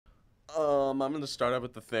I'm going to start out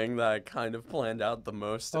with the thing that I kind of planned out the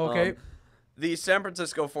most. Okay. The San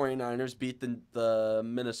Francisco 49ers beat the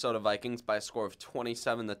Minnesota Vikings by a score of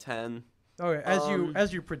 27-10. Okay,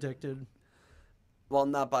 as you predicted. Well,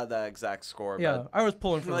 not by that exact score, Yeah, I was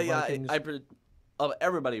pulling for the but yeah, Vikings.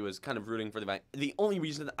 everybody was kind of rooting for the Vikings. The only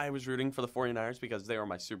reason I was rooting for the 49ers because they were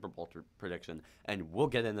my Super Bowl prediction, and we'll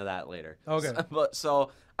get into that later. Okay.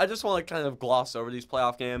 So I just want to kind of gloss over these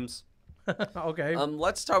playoff games. Okay.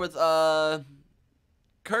 Let's start with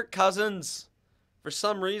Kirk Cousins. For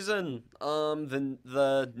some reason,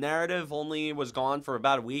 the narrative only was gone for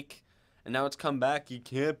about a week, and now it's come back. You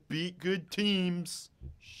can't beat good teams.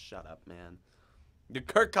 Shut up, man.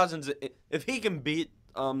 Kirk Cousins, if he can beat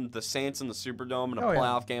the Saints in the Superdome in a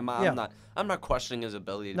playoff game, I'm not questioning his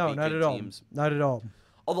ability to beat good teams. Not at all.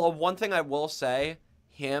 Although one thing I will say,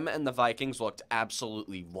 him and the Vikings looked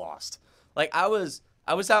absolutely lost. Like I was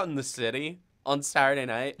out in the city on Saturday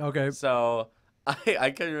night. Okay. So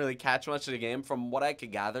I couldn't really catch much of the game. From what I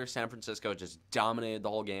could gather, San Francisco just dominated the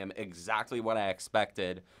whole game. Exactly what I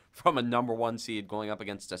expected from a number 1 seed going up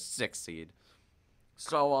against a 6 seed.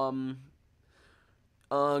 So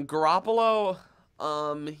Garoppolo,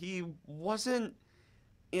 he wasn't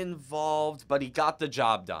involved, but he got the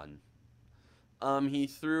job done. He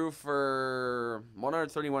threw for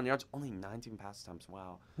 131 yards, only 19 pass attempts.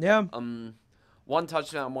 Wow. Yeah. 1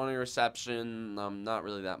 touchdown, 1 interception. Not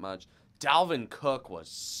really that much. Dalvin Cook was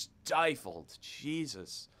stifled.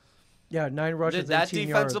 Jesus. Yeah, 9 rushes, 18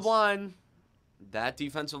 yards. That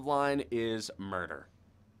defensive line is murder.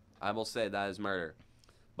 I will say that is murder.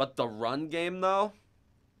 But the run game, though,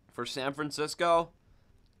 for San Francisco,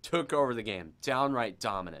 took over the game. Downright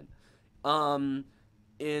dominant.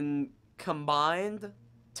 In combined,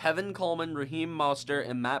 Tevin Coleman, Raheem Mostert,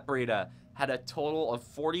 and Matt Breida had a total of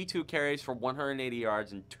 42 carries for 180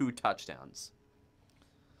 yards and 2 touchdowns.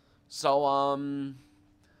 So,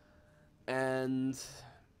 and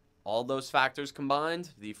all those factors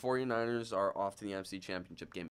combined, the 49ers are off to the NFC Championship game.